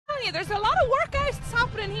telling you, there's a lot of workouts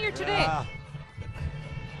happening here today. Yeah.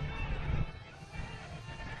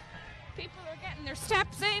 People are getting their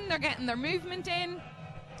steps in, they're getting their movement in.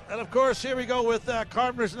 And of course, here we go with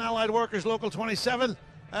Carpenters and Allied Workers Local 27.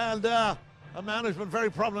 And a man who's been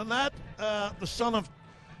very prominent in that, the son of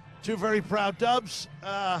two very proud Dubs.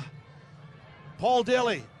 Paul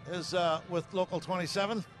Daly is with Local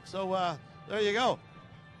 27. So there you go.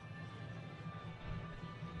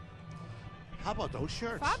 How about those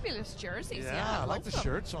shirts? Fabulous jerseys. Yeah, I like the love them.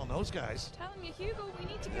 shirts on those guys. Telling you, Hugo, we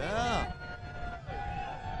need to get in Yeah. there.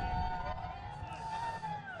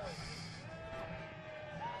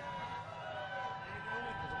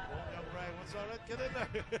 What's all right? Get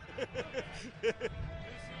in there.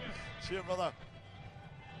 See you, brother.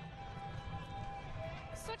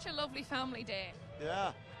 Such a lovely family day.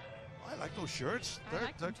 Yeah. I like those shirts. I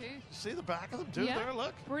like them too. You see the back of them too Yeah. there,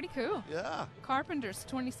 look. Pretty cool. Yeah. Carpenters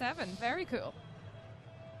 27. Very cool.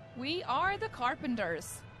 We are the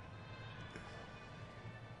Carpenters.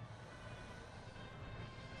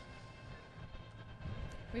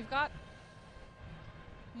 We've got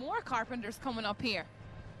more Carpenters coming up here.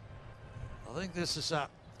 I think this is I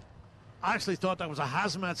actually thought that was a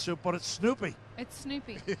hazmat suit, but it's Snoopy. It's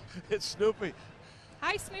Snoopy. It's Snoopy.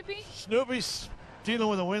 Hi, Snoopy. Snoopy's dealing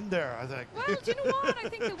with the wind there, I think. Well, do you know what? I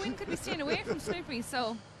think the wind could be staying away from Snoopy,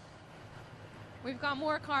 so we've got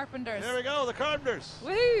more Carpenters. Here we go, the Carpenters.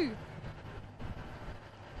 Woohoo!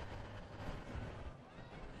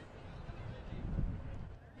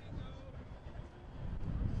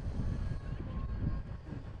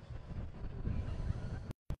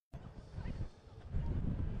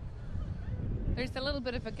 There's a little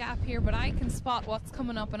bit of a gap here, but I can spot what's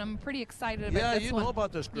coming up, and I'm pretty excited about Yeah, this you one. know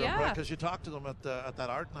about this group, Yeah. right? Because you talked to them at that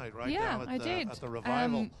art night, right? Yeah, down at I the, did. At the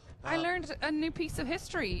revival. I learned a new piece of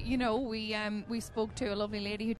history. You know, we spoke to a lovely lady who